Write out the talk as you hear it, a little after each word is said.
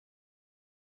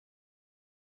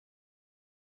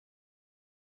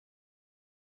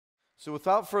So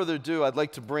without further ado, I'd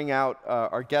like to bring out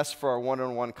our guest for our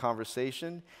one-on-one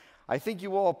conversation. I think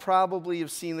you all probably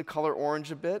have seen the color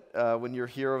orange a bit when you're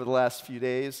here over the last few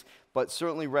days, but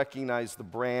certainly recognize the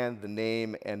brand, the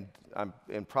name, and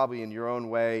probably in your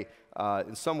own way,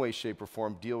 in some way, shape, or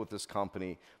form, deal with this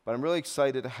company. But I'm really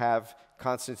excited to have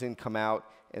Konstantin come out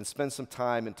and spend some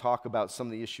time and talk about some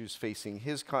of the issues facing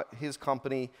his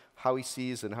company, how he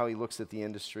sees and how he looks at the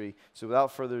industry. So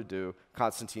without further ado,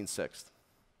 Konstantin Sixt.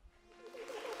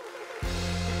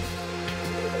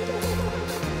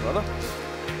 Brother?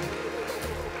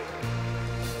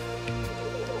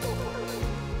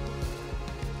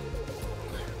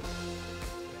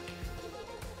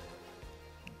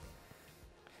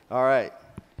 All right.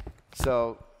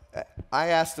 So I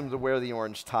asked him to wear the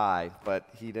orange tie, but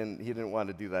he didn't want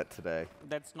to do that today.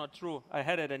 That's not true. I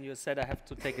had it, and you said I have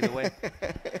to take it away.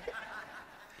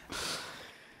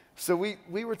 So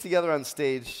we were together on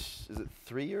stage, is it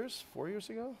 3 years, 4 years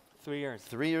ago? 3 years.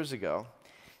 3 years ago.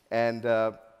 And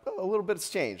a little bit's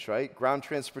changed, right? Ground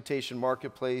transportation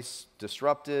marketplace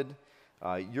disrupted.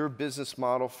 Your business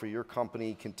model for your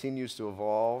company continues to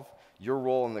evolve. Your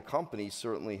role in the company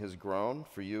certainly has grown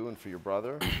for you and for your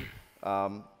brother.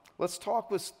 Let's talk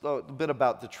a bit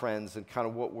about the trends and kind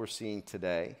of what we're seeing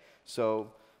today.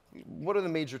 So what are the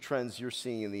major trends you're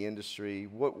seeing in the industry?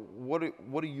 What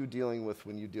are you dealing with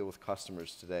when you deal with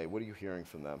customers today? What are you hearing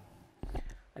from them?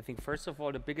 I think, first of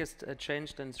all, the biggest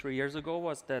change than 3 years ago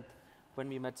was that when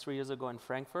we met 3 years ago in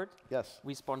Frankfurt, yes,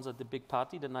 we sponsored the big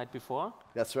party the night before.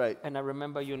 That's right. And I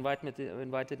remember you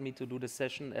invited me to do the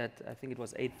session at, I think it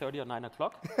was 8:30 or 9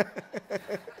 o'clock.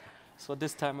 So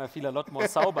this time I feel a lot more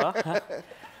sober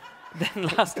than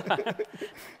last time.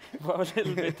 We were a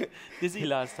little bit dizzy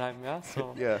last time, yeah?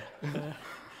 So, yeah.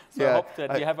 So I hope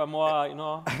that you have a more,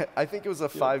 I think it was a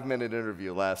 5-minute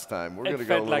interview last time. We're going to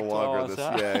go a little like longer 2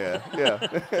 hours, this. huh? Yeah.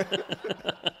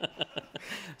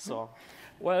 So,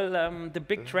 well, the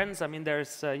big trends, I mean,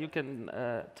 there's, you can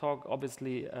talk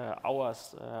obviously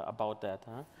hours about that,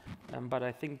 huh? But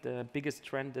I think the biggest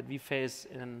trend that we face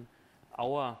in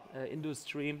our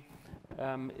industry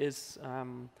is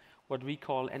what we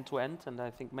call end-to-end, and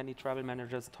I think many travel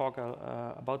managers talk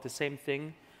about the same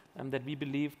thing, that we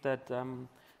believe that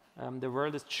the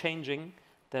world is changing,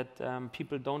 that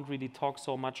people don't really talk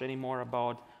so much anymore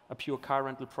about a pure car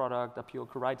rental product, a pure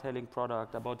ride-hailing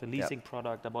product, about a leasing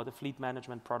product, about a fleet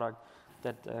management product,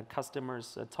 that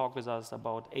customers talk with us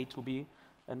about A to B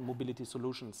and mobility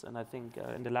solutions. And I think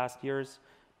in the last years,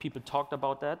 people talked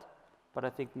about that, but I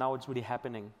think now it's really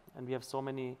happening. And we have so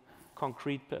many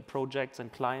concrete projects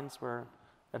and clients where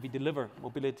we deliver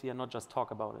mobility and not just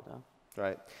talk about it.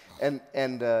 Right, and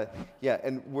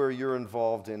where you're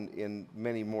involved in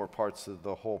many more parts of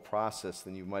the whole process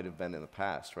than you might have been in the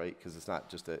past, right? Because it's not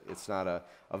just a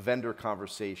vendor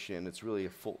conversation. It's really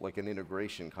like an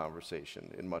integration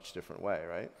conversation in a much different way,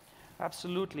 right?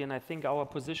 Absolutely, and I think our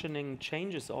positioning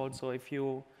changes also. If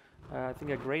you, I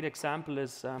think a great example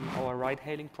is our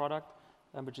ride-hailing product,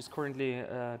 which is currently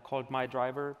called My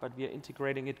Driver, but we are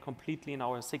integrating it completely in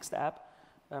our Sixt app,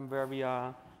 where we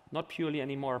are not purely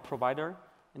anymore a provider.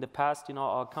 In the past,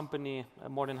 our company,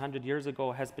 more than 100 years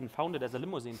ago, has been founded as a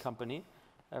limousine company,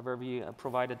 where we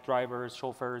provided drivers,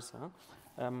 chauffeurs.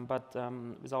 But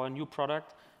with our new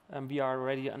product, we are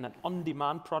already an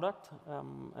on-demand product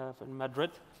in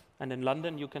Madrid and in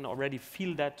London. You can already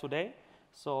feel that today.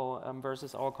 So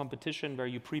versus our competition, where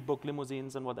you pre-book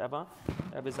limousines and whatever,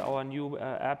 with our new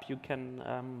app, you can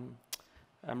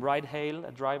ride-hail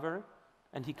a driver,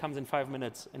 and he comes in 5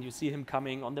 minutes, and you see him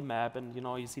coming on the map, and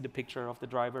you see the picture of the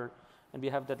driver. And we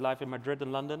have that live in Madrid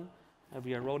and London.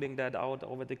 We are rolling that out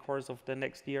over the course of the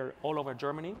next year all over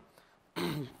Germany.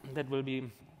 That will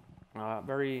be a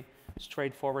very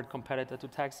straightforward competitor to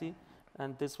taxi.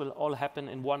 And this will all happen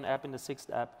in one app, in the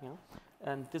Sixt app.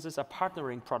 And this is a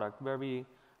partnering product where we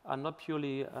are not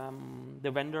purely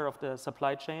the vendor of the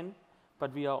supply chain,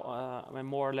 but we are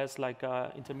more or less like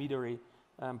an intermediary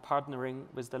partnering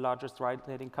with the largest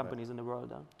ride-hailing companies in the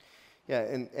world. Yeah,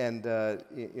 and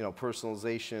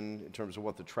personalization in terms of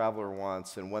what the traveler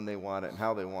wants and when they want it and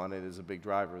how they want it is a big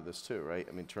driver of this too, right?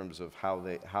 I mean, in terms of how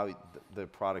the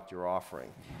product you're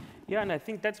offering. Yeah, and I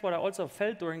think that's what I also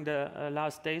felt during the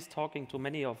last days talking to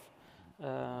many of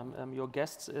your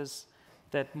guests, is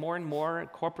that more and more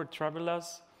corporate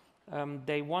travelers,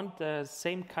 they want the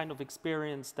same kind of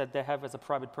experience that they have as a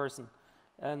private person.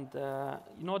 And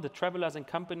the travelers and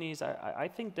companies, I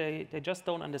think they just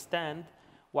don't understand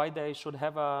why they should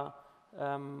have a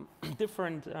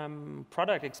different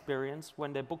product experience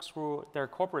when they book through their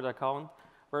corporate account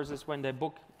versus when they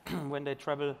book when they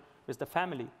travel with the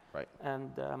family. Right.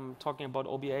 And talking about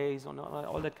OBAs and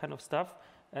all that kind of stuff.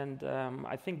 And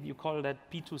I think you call that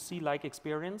B2C-like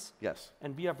experience. Yes.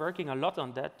 And we are working a lot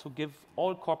on that to give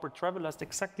all corporate travelers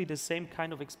exactly the same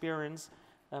kind of experience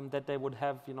that they would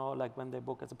have, like when they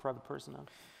book as a private person.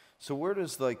 So where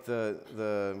does like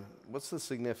what's the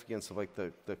significance of like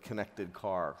the connected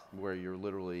car, where you're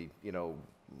literally,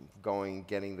 going,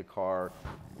 getting the car,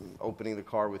 opening the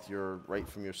car with right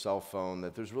from your cell phone,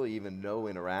 that there's really even no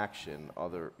interaction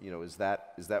is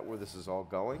that where this is all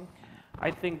going? I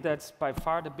think that's by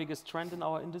far the biggest trend in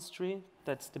our industry.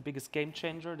 That's the biggest game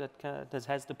changer that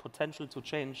has the potential to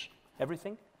change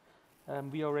everything.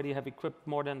 We already have equipped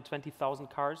more than 20,000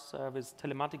 cars with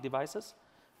telematic devices.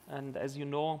 And as you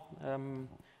know,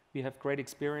 we have great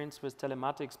experience with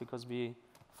telematics because we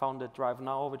founded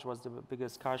DriveNow, which was the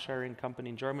biggest car sharing company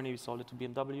in Germany. We sold it to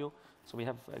BMW. So we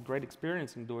have a great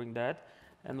experience in doing that.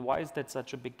 And why is that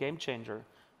such a big game changer?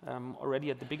 Already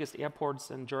at the biggest airports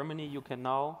in Germany, you can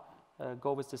now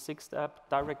go with the Sixt app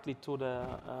directly to the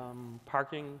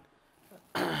parking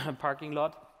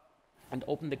lot and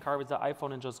open the car with the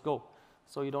iPhone and just go.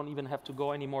 So you don't even have to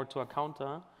go anymore to a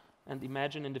counter. And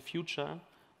imagine in the future,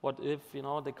 what if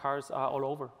the cars are all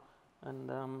over,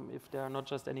 and if they are not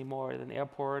just anymore at an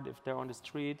airport, if they're on the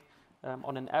street,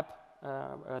 on an app,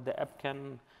 the app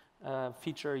can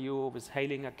feature you with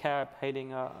hailing a cab,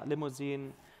 hailing a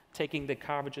limousine, taking the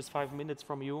car which is 5 minutes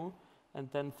from you. And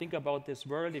then think about this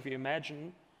world, if you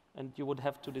imagine, and you would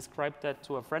have to describe that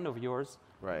to a friend of yours.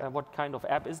 Right. What kind of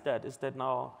app is that? Is that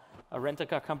now a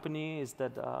rent-a-car company? Is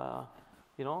that,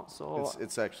 so...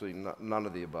 It's actually none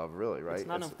of the above, really, right? It's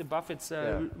none of the above. It's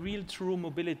real, true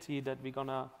mobility that we're going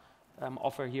to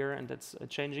offer here, and that's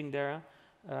changing there.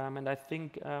 And I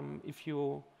think if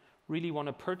you really want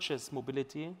to purchase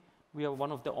mobility, we are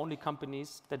one of the only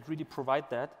companies that really provide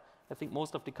that. I think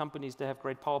most of the companies, they have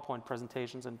great PowerPoint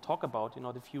presentations and talk about,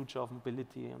 the future of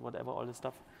mobility and whatever all the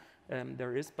stuff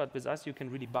there is. But with us, you can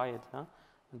really buy it, huh?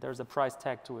 And there's a price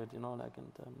tag to it, and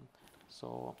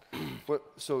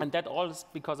that all is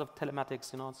because of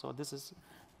telematics, So this is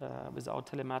without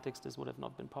telematics, this would have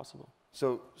not been possible.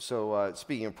 So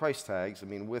speaking of price tags, I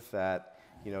mean, with that,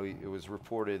 it was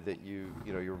reported that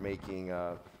you're making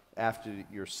after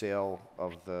your sale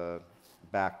of the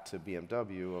back to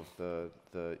BMW of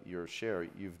your share,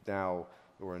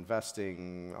 we're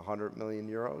investing 100 million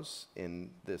euros in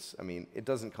this. I mean, it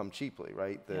doesn't come cheaply,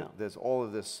 right? There's all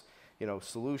of this,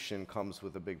 solution comes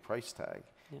with a big price tag.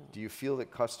 Yeah. Do you feel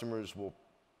that customers will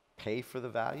pay for the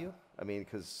value? I mean,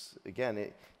 because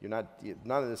again,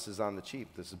 none of this is on the cheap.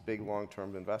 This is big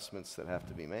long-term investments that have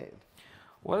to be made.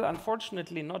 Well,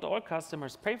 unfortunately, not all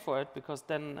customers pay for it, because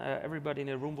then everybody in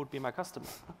the room would be my customer.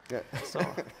 Yeah.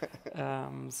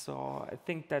 So I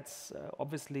think that's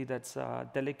obviously that's a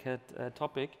delicate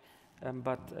topic,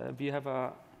 but we have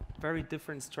a very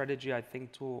different strategy, I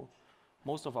think, to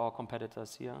most of our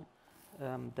competitors here.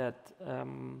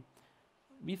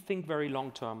 We think very long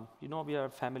term. We are a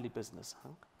family business, huh?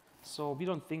 So we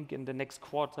don't think in the next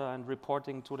quarter and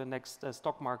reporting to the next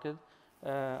stock market.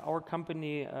 Our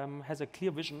company has a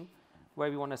clear vision where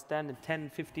we want to stand in 10,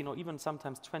 15, or even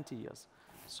sometimes 20 years.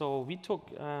 So we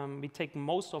take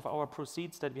most of our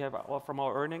proceeds that we have from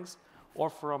our earnings or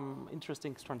from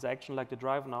interesting transactions like the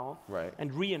DriveNow, right,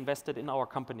 and reinvest it in our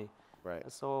company.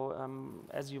 Right. So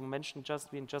as you mentioned,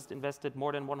 we just invested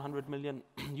more than 100 million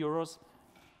euros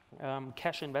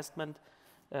cash investment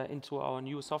into our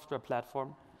new software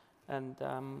platform. And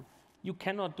you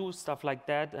cannot do stuff like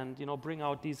that and bring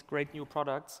out these great new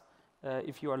products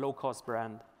if you are a low-cost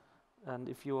brand, and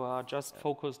if you are just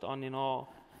focused on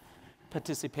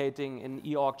participating in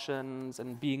e-auctions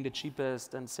and being the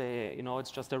cheapest and say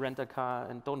it's just a rent-a-car,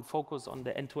 and don't focus on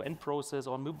the end-to-end process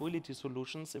or mobility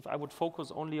solutions. If I would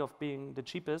focus only on being the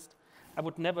cheapest, I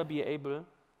would never be able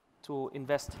to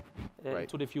invest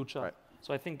into the future. Right.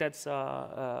 So I think that's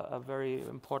a very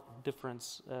important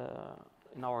difference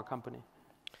in our company.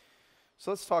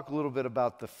 So let's talk a little bit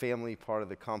about the family part of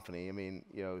the company. I mean,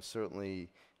 certainly,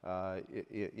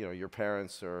 your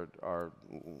parents are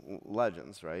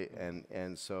legends, right?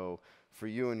 And so for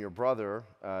you and your brother,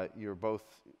 you're both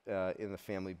in the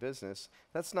family business.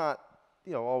 That's not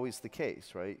always the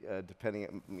case, right?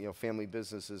 Depending, family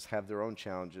businesses have their own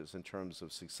challenges in terms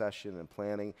of succession and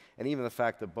planning, and even the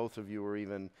fact that both of you were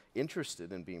even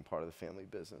interested in being part of the family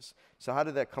business. So how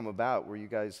did that come about? Were you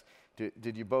guys,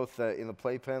 did you both in the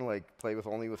playpen play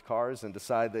only with cars and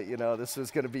decide that this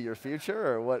was going to be your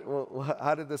future, or what?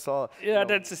 How did this all? Yeah,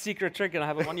 that's a secret trick. And I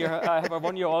have a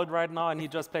one-year-old right now, and he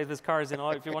just plays with cars.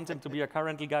 If you want him to be a car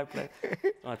rental guy, play.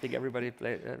 I think everybody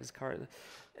plays with cars.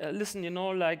 Listen,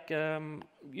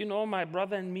 my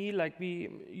brother and me, like we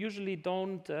usually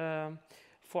don't.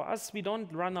 For us, we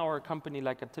don't run our company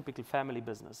like a typical family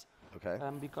business. Okay.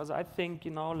 Because I think,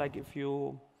 like if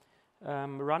you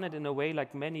run it in a way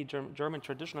like many German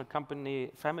traditional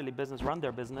family business run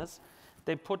their business,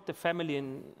 they put the family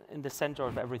in the center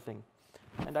of everything.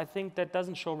 And I think that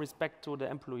doesn't show respect to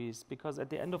the employees, because at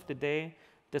the end of the day,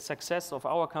 the success of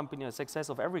our company, or success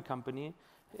of every company,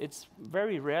 it's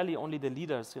very rarely only the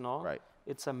leaders, Right.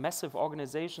 It's a massive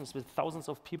organizations with thousands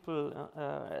of people,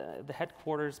 the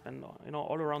headquarters, and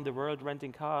all around the world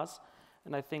renting cars.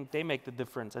 And I think they make the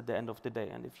difference at the end of the day.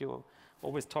 And if you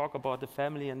always talk about the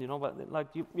family, and like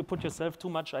you put yourself too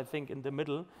much, I think, in the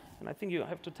middle. And I think you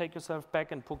have to take yourself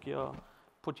back and put your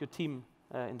team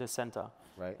in the center.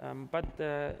 Right. But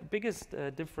the biggest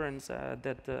difference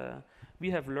that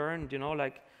we have learned,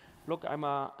 look,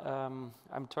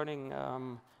 I'm turning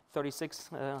 36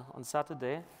 on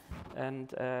Saturday,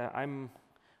 and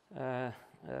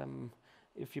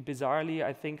if you bizarrely,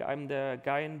 I think I'm the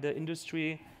guy in the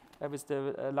industry with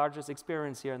the largest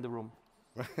experience here in the room.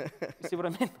 You see what I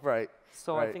mean? Right.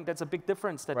 So right. I think that's a big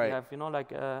difference that we have,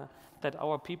 that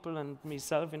our people and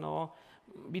myself,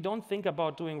 we don't think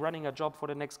about running a job for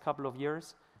the next couple of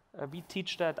years. We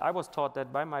teach that. I was taught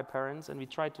that by my parents, and we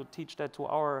try to teach that to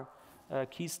our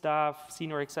key staff,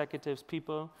 senior executives,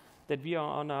 people, that we are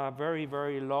on a very,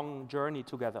 very long journey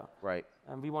together. Right.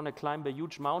 And we want to climb a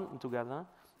huge mountain together.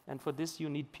 And for this, you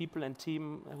need people and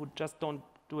team who just don't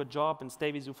do a job and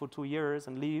stay with you for 2 years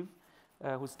and leave,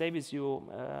 who stay with you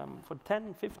for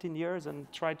 10, 15 years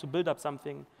and try to build up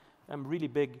something really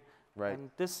big. Right.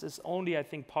 And this is only, I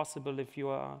think, possible if you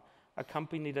are a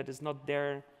company that is not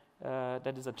there,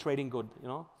 that is a trading good,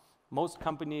 Most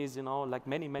companies, like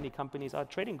many companies, are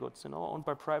trading goods, owned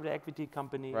by private equity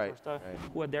companies, right, or stuff, right.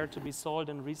 who are there to be sold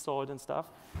and resold and stuff.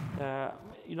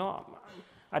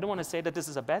 I don't want to say that this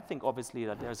is a bad thing, obviously,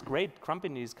 that there's great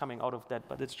companies coming out of that,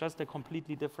 but it's just a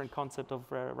completely different concept of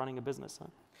running a business. Huh?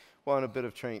 Well, and a bit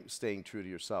of staying true to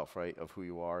yourself, right, of who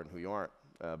you are and who you aren't.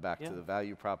 Back to the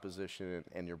value proposition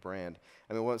and your brand.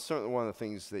 I mean, certainly one of the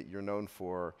things that you're known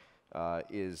for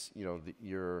is,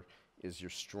 is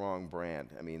your strong brand.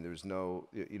 I mean, there's no,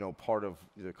 part of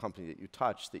the company that you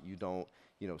touch that you don't,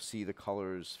 see the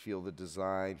colors, feel the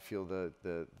design, feel the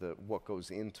what goes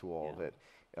into all of it.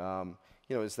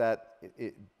 Is that,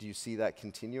 do you see that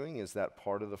continuing? Is that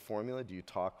part of the formula? Do you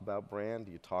talk about brand?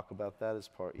 Do you talk about that as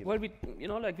part? Well, we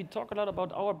talk a lot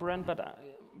about our brand, but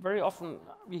very often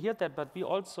we hear that, but we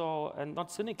also, and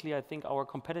not cynically, I think our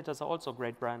competitors are also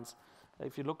great brands.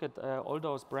 If you look at all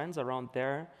those brands around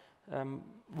there,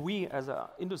 we as an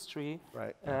industry,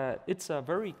 right. It's a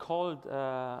very cold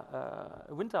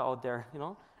winter out there,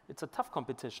 It's a tough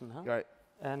competition. Huh? Right.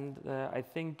 And I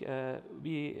think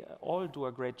we all do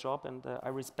a great job, and I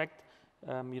respect,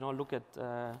 look at,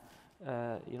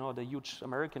 the huge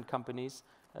American companies,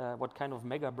 what kind of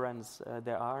mega brands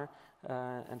there are,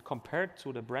 and compared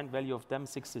to the brand value of them,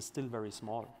 Sixt is still very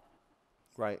small.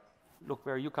 Right. Look,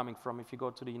 where are you coming from? If you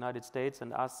go to the United States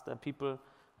and ask the people,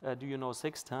 do you know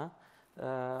Sixt, huh?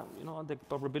 The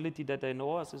probability that they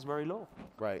know us is very low.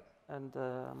 Right. And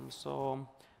so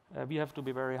we have to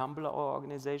be very humble, our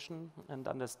organization, and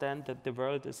understand that the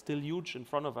world is still huge in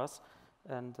front of us.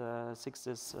 And Sixt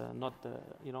is not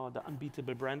the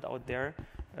unbeatable brand out there.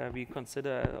 We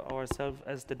consider ourselves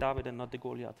as the David and not the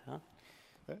Goliath. Huh?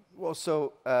 Well,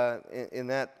 so in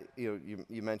that, you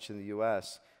mentioned the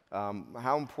U.S.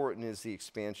 How important is the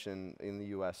expansion in the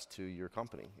U.S. to your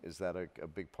company? Is that a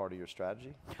big part of your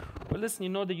strategy? Well,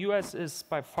 listen, the U.S. is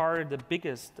by far the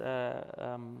biggest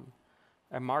current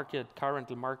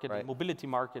market, right. mobility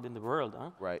market in the world.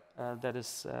 Huh? Right. That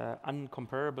is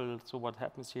uncomparable to what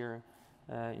happens here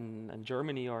in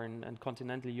Germany or in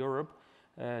continental Europe.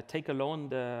 Take alone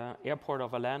the airport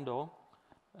of Orlando.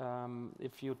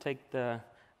 If you take the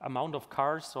amount of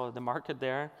cars or the market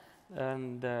there,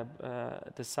 and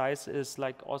the size is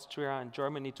like Austria and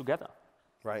Germany together.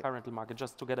 Right. Current market,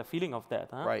 just to get a feeling of that.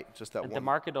 Huh? Right, just that and one. The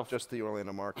market of just the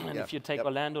Orlando market. And yeah. if you take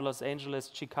Orlando, Los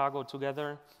Angeles, Chicago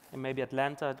together, and maybe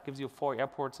Atlanta, it gives you 4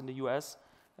 airports in the U.S.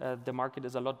 The market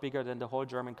is a lot bigger than the whole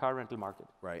German car rental market.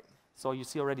 Right. So you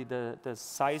see already the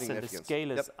size and the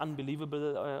scale is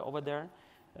unbelievable over there.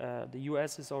 The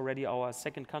U.S. is already our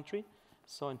second country.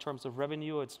 So in terms of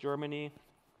revenue, it's Germany,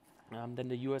 then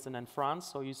the U.S. and then France.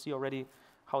 So you see already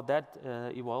how that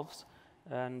evolves.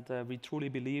 And we truly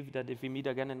believe that if we meet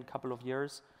again in a couple of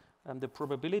years, the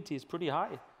probability is pretty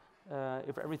high.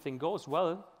 If everything goes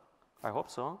well, I hope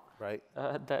so, right.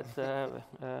 That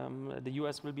the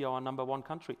US will be our #1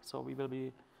 country. So we will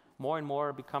be more and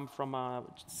more become from a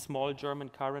small German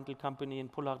car rental company in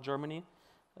Pullach, Germany,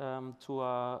 to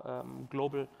a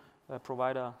global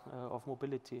provider of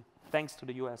mobility, thanks to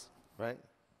the US. Right.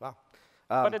 Wow.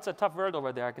 But it's a tough world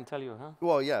over there, I can tell you, huh?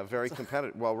 Well, yeah, very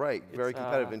competitive. Well, right, very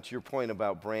competitive. And to your point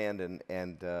about brand and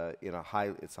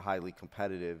it's a highly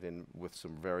competitive and with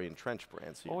some very entrenched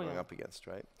brands that you're going up against,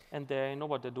 right? And they know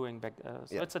what they're doing back.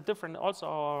 So it's a different.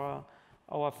 Also,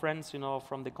 our friends,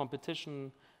 from the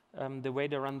competition, the way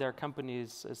they run their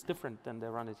companies is different than they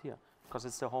run it here, because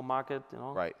it's the home market,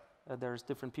 Right. There's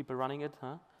different people running it,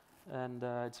 huh? And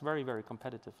it's very, very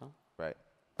competitive, huh? Right.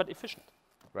 But efficient.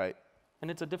 Right. And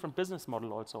it's a different business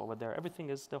model also over there. Everything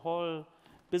is, the whole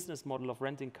business model of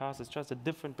renting cars is just a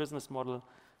different business model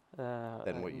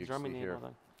than what in you Germany. see here.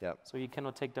 Yep. So you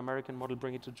cannot take the American model,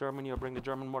 bring it to Germany, or bring the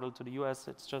German model to the US.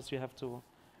 It's just you have to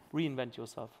reinvent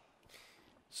yourself.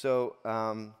 So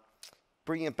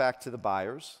bringing it back to the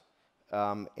buyers,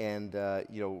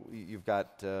 you've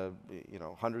got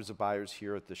hundreds of buyers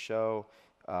here at the show,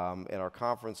 at our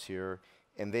conference here,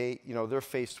 and they're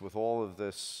faced with all of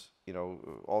this,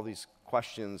 all these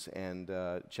questions and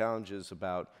challenges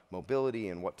about mobility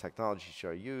and what technology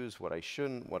should I use, what I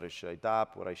shouldn't, what I should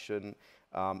adopt, what I shouldn't.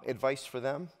 Advice for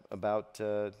them about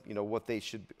what they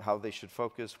should, how they should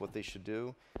focus, what they should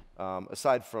do,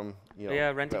 aside from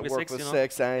renting with work Sixt, with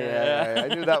Sixt. I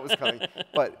knew that was coming.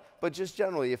 But just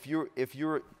generally, if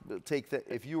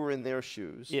you were in their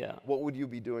shoes, what would you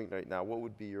be doing right now? What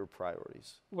would be your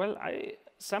priorities? Well,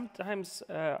 sometimes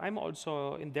I'm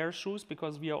also in their shoes,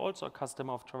 because we are also a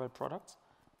customer of travel products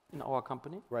in our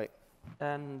company. Right.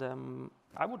 And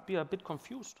I would be a bit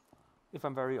confused, if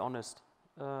I'm very honest.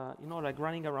 Like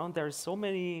running around, there's so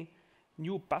many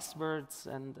new buzzwords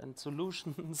and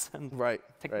solutions and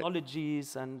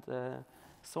technologies and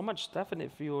so much stuff. And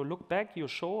if you look back, your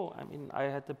show, I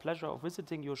had the pleasure of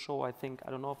visiting your show, I think,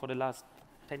 for the last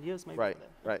 10 years maybe.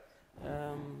 Right.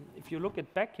 If you look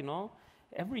at back,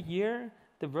 every year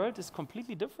the world is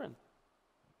completely different.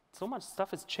 So much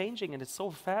stuff is changing, and it's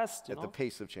so fast. At the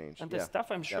pace of change. And the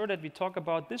stuff I'm sure that we talk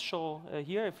about this show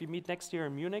here, if we meet next year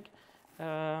in Munich,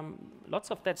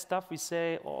 lots of that stuff we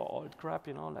say, old crap,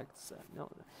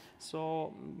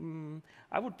 So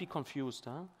I would be confused,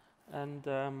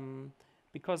 and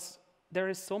because there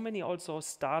is so many also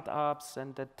startups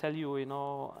and that tell you,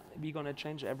 we're gonna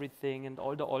change everything, and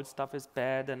all the old stuff is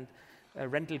bad, and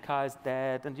rental car is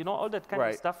dead, and all that kind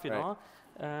of stuff,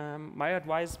 my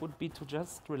advice would be to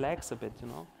just relax a bit, you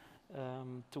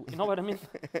know what I mean?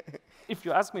 If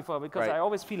you ask me for, because I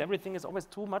always feel everything is always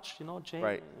too much,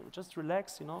 change, just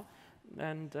relax,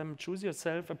 and choose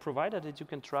yourself a provider that you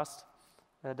can trust,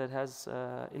 that has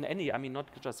in any, not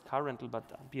just car rental,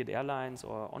 but be it airlines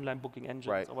or online booking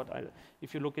engines or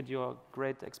if you look at your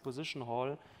great exposition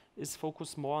hall, is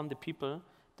focused more on the people,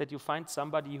 that you find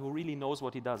somebody who really knows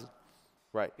what he does.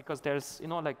 Right. Because there's,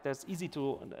 there's easy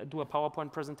to do a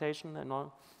PowerPoint presentation, and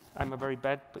I'm a very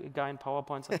bad guy in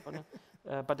PowerPoints,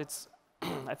 but it's,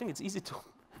 I think it's easy to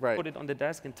put it on the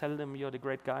desk and tell them you're the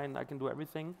great guy and I can do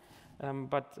everything.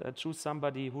 But choose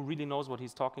somebody who really knows what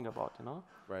he's talking about,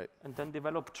 Right. And then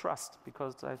develop trust,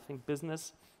 because I think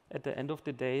business, at the end of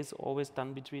the day, is always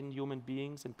done between human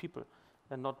beings and people,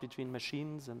 and not between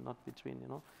machines, and not between,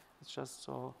 it's just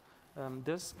so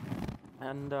this.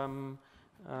 And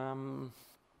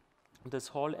this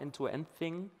whole end-to-end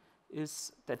thing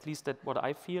is, at least that what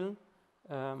I feel,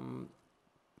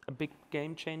 a big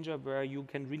game changer where you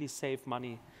can really save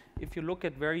money. If you look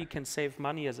at where you can save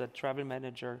money as a travel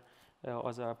manager or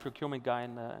as a procurement guy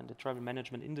in the travel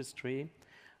management industry,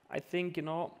 I think,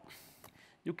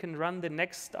 you can run the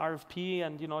next RFP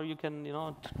and, you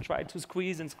can, try to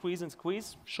squeeze and squeeze and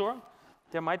squeeze. Sure,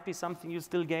 there might be something you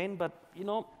still gain, but,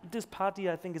 this party,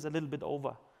 I think, is a little bit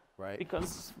over. Right.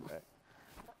 Because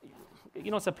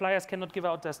suppliers cannot give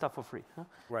out their stuff for free. Huh?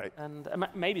 Right. And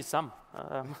maybe some,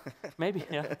 maybe,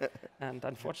 yeah. And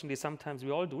unfortunately, sometimes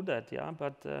we all do that, yeah.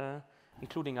 But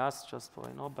including us, just for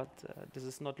but this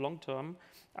is not long term.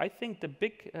 I think the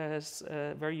big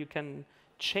where you can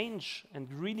change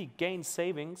and really gain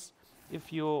savings,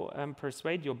 if you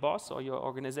persuade your boss or your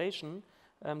organization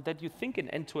that you think in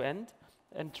end to end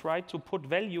and try to put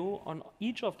value on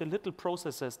each of the little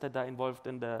processes that are involved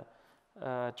in the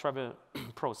travel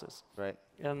process. Right.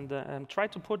 And try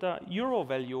to put a euro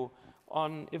value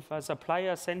on if a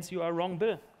supplier sends you a wrong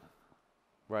bill.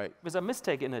 Right. With a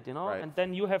mistake in it, Right. And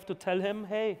then you have to tell him,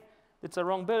 hey, it's a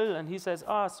wrong bill, and he says,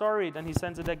 sorry, then he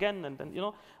sends it again, and then,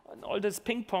 and all this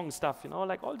ping pong stuff,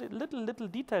 like all the little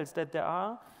details that there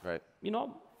are. Right.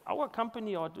 Our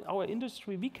company or our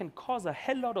industry, we can cause a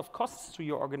hell lot of costs to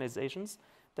your organizations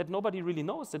that nobody really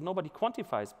knows, that nobody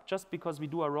quantifies, just because we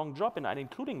do a wrong job, and I'm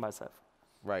including myself.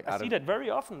 Right. I see that very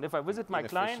often. If I visit my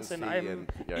clients and I'm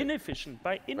inefficient,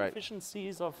 by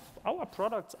inefficiencies of our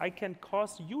products, I can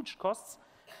cause huge costs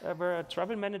where a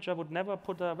travel manager would never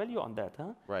put a value on that.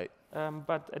 Huh? Right.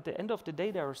 But at the end of the day,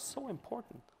 they are so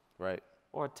important. Right.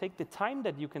 Or take the time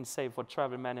that you can save for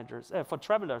travel managers, for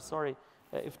travelers, sorry,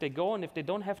 if they go and if they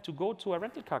don't have to go to a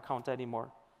rental car counter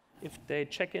anymore. If they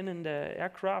check in the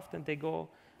aircraft and they go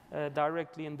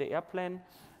directly in the airplane,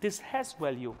 this has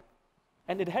value.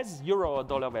 And it has euro or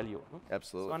dollar value.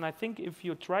 Absolutely. So, and I think if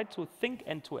you try to think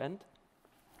end to end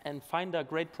and find a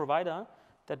great provider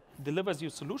that delivers you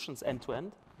solutions end to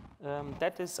end,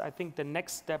 that is, I think, the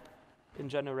next step in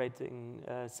generating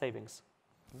savings.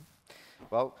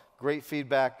 Well, great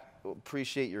feedback.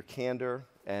 Appreciate your candor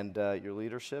and your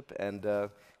leadership. And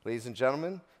ladies and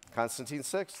gentlemen, Konstantin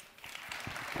Sixt.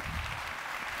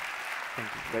 Thank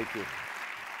you. Thank you.